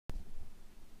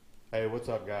Hey, what's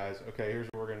up, guys? Okay, here's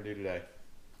what we're going to do today.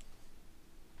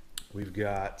 We've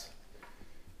got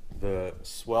the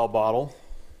Swell Bottle,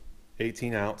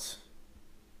 18 ounce.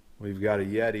 We've got a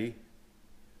Yeti,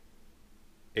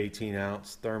 18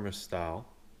 ounce thermos style.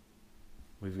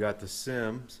 We've got the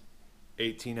Sims,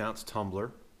 18 ounce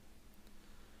tumbler.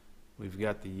 We've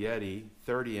got the Yeti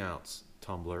 30 ounce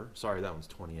tumbler. Sorry, that one's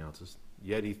 20 ounces.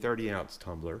 Yeti 30 ounce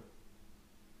tumbler.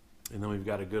 And then we've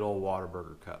got a good old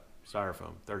Whataburger cup,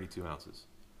 styrofoam, 32 ounces.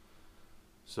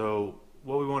 So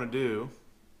what we want to do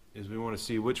is we want to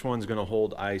see which one's going to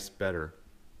hold ice better.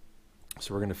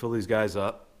 So we're going to fill these guys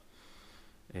up,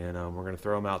 and we're going to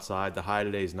throw them outside. The high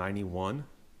today is 91,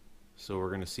 so we're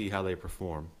going to see how they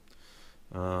perform.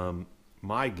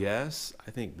 My guess,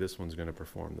 I think this one's going to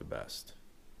perform the best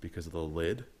because of the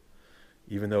lid.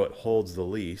 Even though it holds the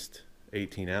least,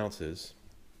 18 ounces,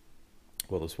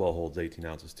 well, the Swell holds 18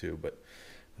 ounces too, but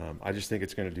I just think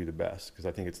it's going to do the best because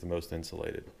I think it's the most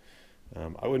insulated.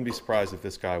 I wouldn't be surprised if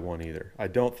this guy won either. I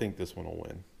don't think this one will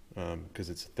win because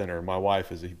it's thinner. My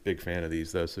wife is a big fan of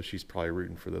these though, so she's probably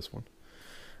rooting for this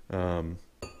one.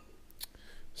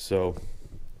 So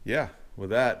yeah, with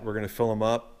that, we're going to fill them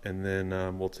up, and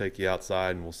then we'll take you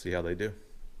outside and we'll see how they do.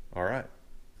 All right.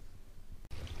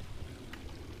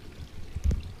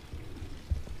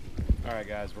 All right,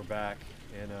 guys, we're back,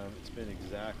 and it's been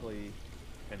exactly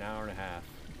an hour and a half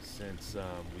since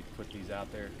we put these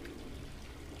out there,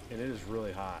 and it is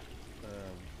really hot.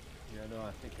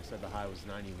 I think I said the high was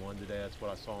 91 today. That's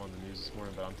what I saw on the news this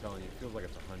morning, but I'm telling you, it feels like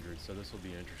it's 100, so this will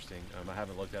be interesting. I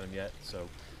haven't looked at them yet, so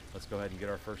let's go ahead and get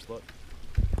our first look.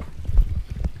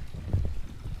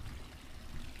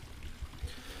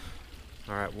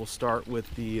 All right, we'll start with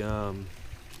the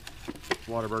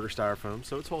Whataburger styrofoam.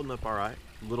 So it's holding up all right.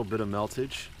 A little bit of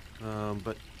meltage,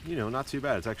 but not too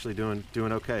bad. It's actually doing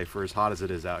okay for as hot as it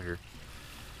is out here.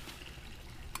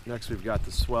 Next, we've got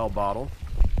the Swell Bottle.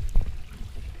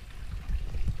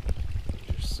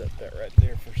 Just set that right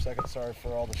there for a second. Sorry for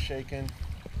all the shaking.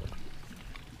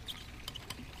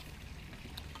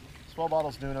 Swell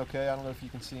Bottle's doing okay. I don't know if you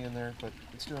can see in there, but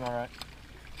it's doing all right.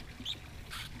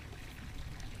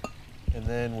 And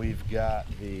then we've got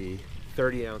the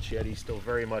 30 ounce Yeti, still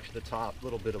very much at the top. A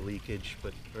little bit of leakage,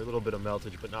 or a little bit of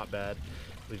meltage, but not bad.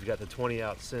 We've got the 20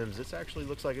 ounce Sims. This actually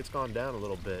looks like it's gone down a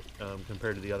little bit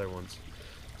compared to the other ones.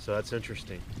 So that's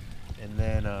interesting. And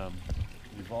then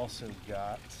we've also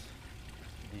got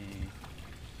the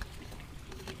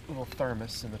little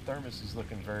thermos, and the thermos is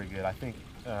looking very good. I think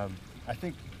the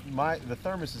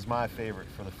thermos is my favorite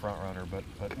for the front runner, but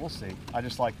we'll see. I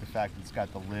just like the fact that it's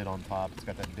got the lid on top. It's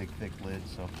got that big thick lid.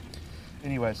 So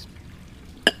anyways,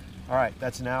 all right,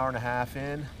 that's an hour and a half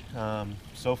in.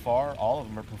 So far, all of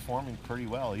them are performing pretty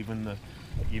well, even the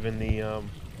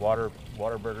Whataburger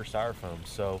styrofoam.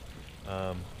 So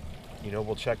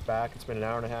we'll check back. It's been an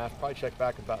hour and a half. Probably check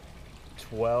back about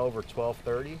 12 or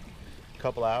 12:30, a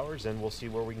couple hours, and we'll see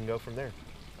where we can go from there.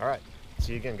 All right,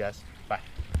 see you again, guys. Bye.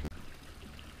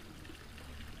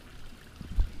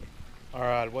 All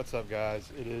right, what's up,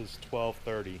 guys? It is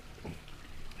 12:30,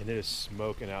 and it is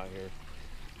smoking out here.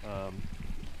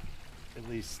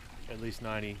 At least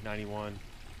 90, 91,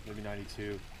 maybe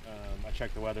 92. I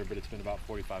checked the weather, but it's been about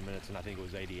 45 minutes, and I think it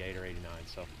was 88 or 89.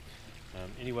 So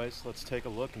anyways, let's take a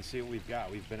look and see what we've got.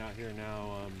 We've been out here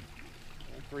now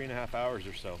 3.5 hours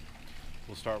or so.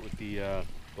 We'll start with the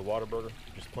Whataburger,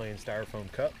 just plain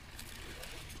styrofoam cup.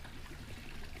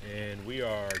 And we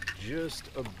are just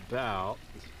about,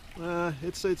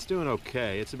 it's doing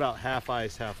okay. It's about half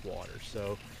ice, half water.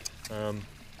 So,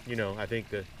 I think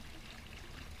the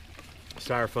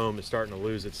styrofoam is starting to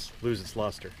lose its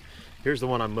luster. Here's the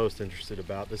one I'm most interested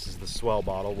about. This is the Swell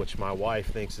Bottle, which my wife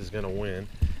thinks is going to win.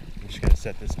 I'm just going to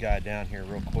set this guy down here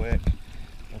real quick.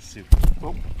 Let's see.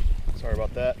 Oh, sorry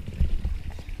about that.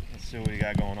 Let's see what we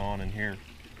got going on in here.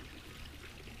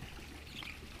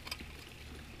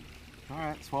 All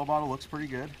right, Swell Bottle looks pretty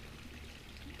good.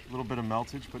 A little bit of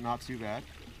meltage, but not too bad.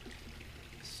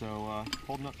 So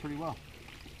holding up pretty well.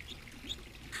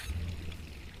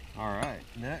 All right,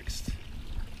 next,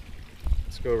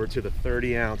 let's go over to the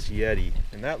 30 ounce Yeti,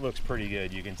 and that looks pretty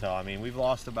good. You can tell. I mean, we've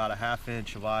lost about a ½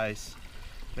 inch of ice,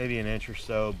 maybe an inch or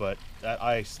so, but that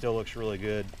ice still looks really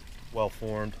good, well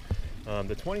formed.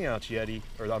 The 20 ounce Yeti,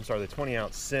 or I'm sorry, the 20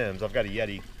 ounce Sims, I've got a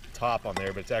Yeti top on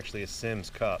there, but it's actually a Sims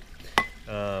cup.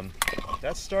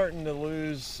 That's starting to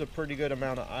lose a pretty good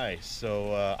amount of ice.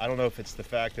 So I don't know if it's the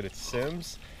fact that it's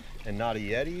Sims and not a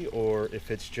Yeti, or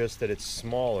if it's just that it's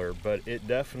smaller, but it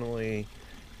definitely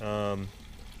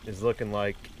is looking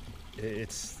like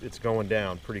it's going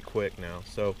down pretty quick now.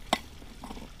 So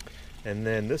And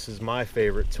then this is my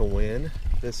favorite to win.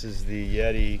 This is the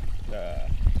Yeti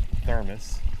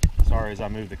Thermos. Sorry as I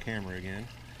move the camera again.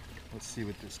 Let's see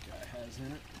what this guy has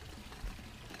in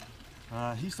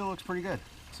it. He still looks pretty good.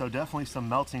 So definitely some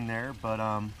melting there, but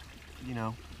you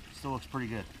know, still looks pretty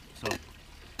good. So,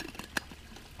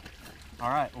 all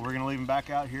right, well, we're gonna leave him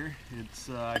back out here. It's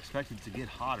expected to get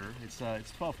hotter. It's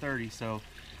 12:30, so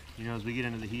you know, as we get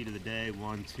into the heat of the day,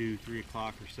 1, 2, 3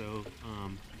 o'clock or so,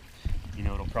 you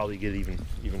know, it'll probably get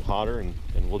even hotter, and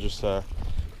we'll just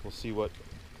we'll see what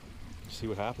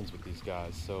happens with these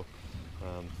guys. So,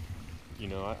 you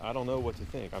know, I don't know what to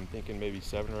think. I'm thinking maybe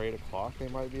 7 or 8 o'clock they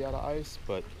might be out of ice,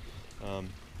 but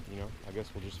you know, I guess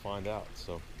we'll just find out.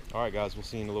 So, all right, guys, we'll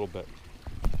see you in a little bit.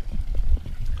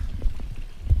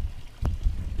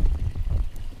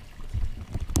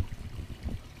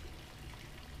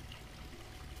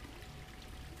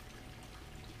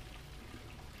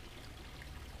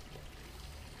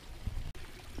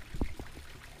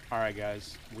 All right,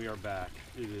 guys, we are back.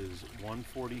 It is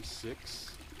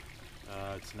 1:46.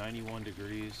 It's 91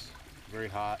 degrees, very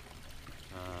hot,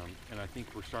 and I think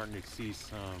we're starting to see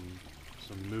some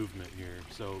movement here.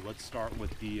 So let's start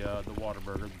with the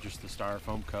Whataburger, just the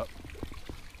styrofoam cup.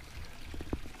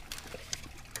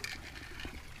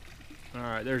 All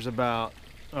right, there's about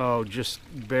just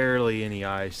barely any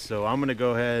ice. So I'm gonna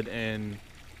go ahead and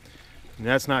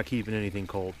that's not keeping anything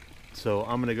cold. So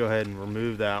I'm gonna go ahead and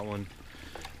remove that one.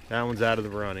 That one's out of the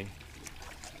running.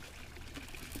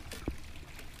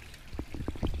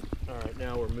 All right,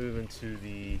 now we're moving to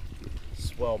the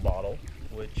Swell Bottle,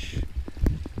 which,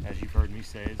 as you've heard me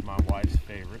say, is my wife's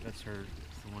favorite. It's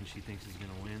the one she thinks is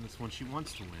gonna win. That's the one she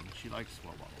wants to win. She likes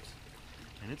Swell Bottles.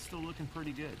 And it's still looking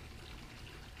pretty good.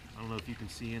 I don't know if you can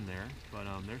see in there, but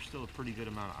there's still a pretty good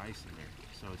amount of ice in there.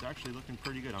 So it's actually looking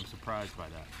pretty good. I'm surprised by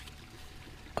that.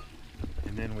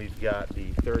 And then we've got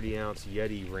the 30-ounce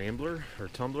Yeti Rambler or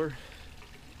Tumbler.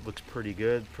 Looks pretty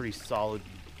good, pretty solid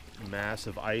mass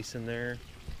of ice in there.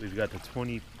 We've got the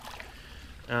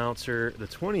 20-ouncer. The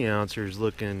 20-ouncer is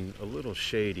looking a little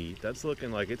shady. That's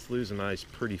looking like it's losing ice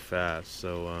pretty fast.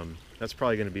 So that's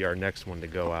probably going to be our next one to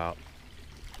go out.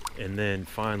 And then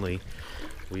finally,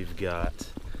 we've got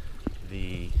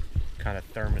the kind of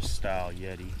thermos style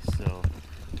Yeti. So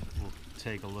we'll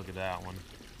take a look at that one,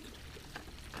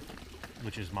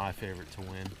 which is my favorite to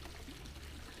win,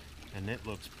 and it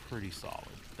looks pretty solid.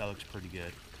 That looks pretty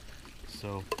good.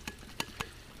 So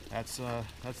that's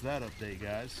that update,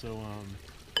 guys. So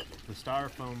the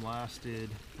styrofoam lasted,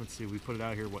 let's see, we put it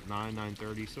out here what,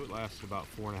 9:30, so it lasted about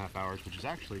 4.5 hours, which is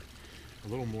actually a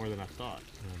little more than I thought.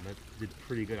 That did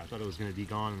pretty good. I thought it was going to be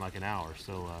gone in like an hour,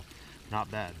 so not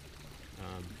bad.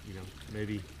 You know,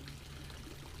 maybe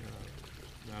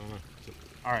I don't know. So,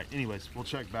 all right, anyways, we'll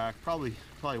check back. Probably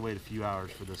wait a few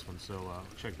hours for this one, so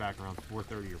check back around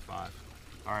 4:30 or 5.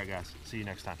 All right, guys, see you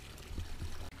next time.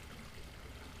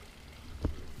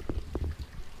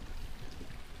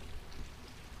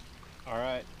 All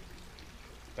right,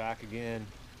 back again.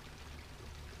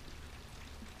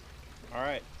 All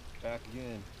right, back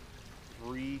again.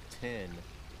 3:10.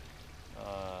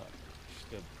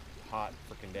 Just a hot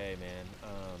freaking day, man.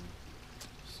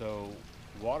 So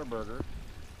Whataburger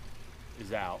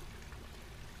is out.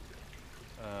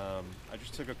 I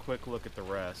just took a quick look at the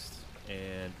rest,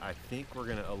 and I think we're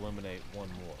gonna eliminate one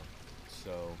more.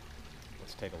 So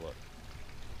let's take a look.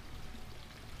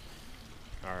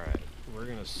 All right, we're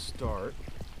gonna start.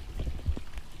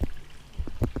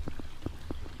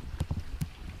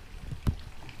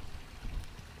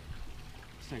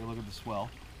 Let's take a look at the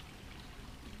Swell.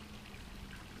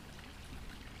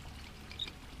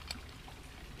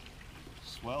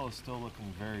 Swell is still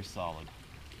looking very solid.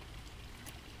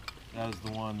 That was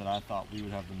the one that I thought we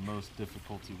would have the most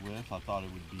difficulty with. I thought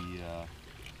it would be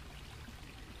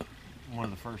one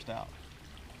of the first out.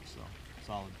 So,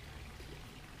 solid.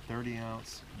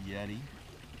 30-ounce Yeti.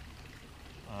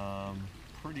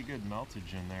 Pretty good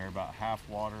meltage in there, about half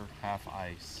water, half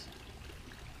ice.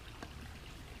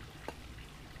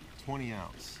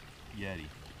 20-ounce Yeti.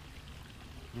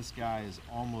 This guy is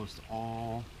almost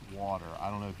all water. I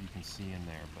don't know if you can see in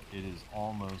there, but it is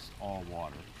almost all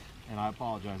water. And I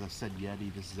apologize, I said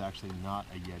Yeti. This is actually not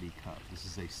a Yeti cup. This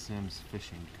is a Simms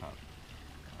fishing cup.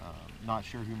 Not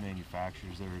sure who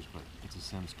manufactures theirs, but it's a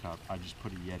Simms cup. I just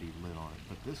put a Yeti lid on it.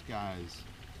 But this guy's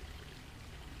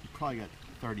probably got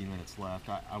 30 minutes left.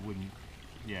 I wouldn't,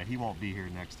 yeah, he won't be here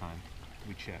next time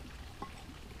we check.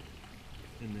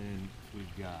 And then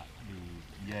we've got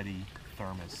the Yeti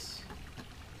Thermos.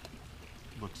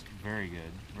 Looks very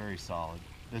good, very solid.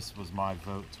 This was my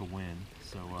vote to win,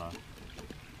 so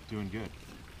doing good.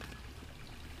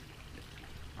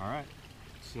 All right,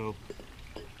 So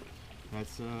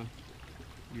that's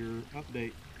your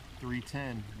update.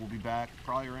 310. We'll be back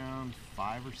probably around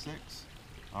 5 or 6.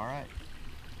 All right.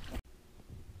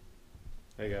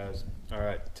 Hey guys. All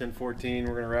right, 10:14.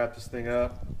 We're gonna wrap this thing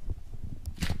up.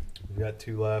 We've got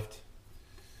 2 left.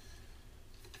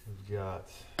 We've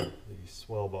got the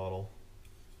Swell Bottle.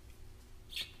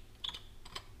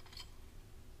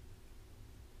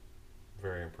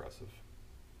 Very impressive.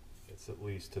 It's at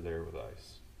least to there with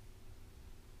ice.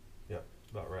 Yep,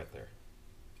 about right there.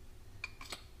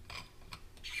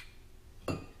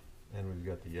 And we've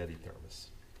got the Yeti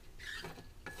Thermos.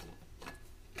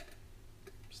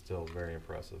 Still very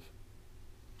impressive.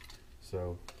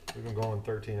 So we've been going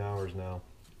 13 hours now,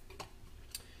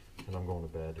 and I'm going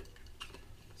to bed.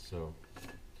 So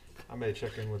I may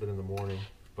check in with it in the morning,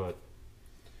 but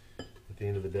at the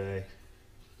end of the day,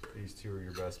 these 2 are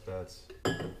your best bets.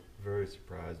 Very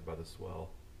surprised by the Swell.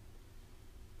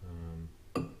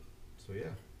 So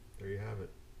yeah, there you have it.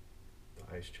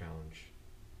 The ice challenge.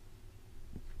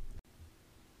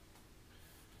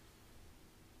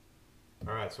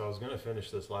 All right, so I was gonna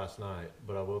finish this last night,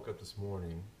 but I woke up this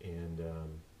morning and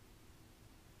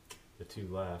the 2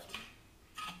 left.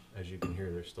 As you can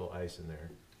hear, there's still ice in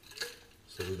there.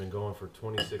 So we've been going for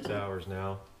 26 hours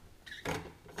now,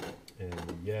 and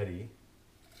the Yeti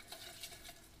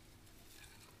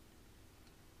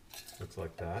looks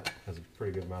like that. Has a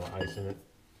pretty good amount of ice in it.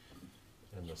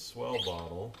 And the Swell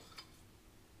Bottle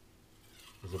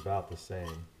is about the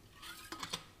same.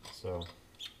 So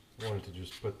I wanted to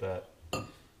just put that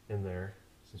in there.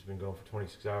 Since we've been going for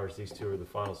 26 hours, these 2 are the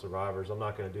final survivors. I'm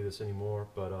not going to do this anymore,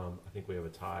 but I think we have a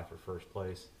tie for first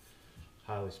place.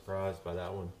 Highly surprised by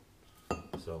that one.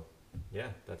 So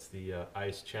yeah, that's the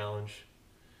ice challenge,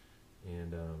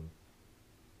 and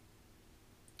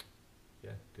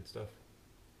yeah, good stuff.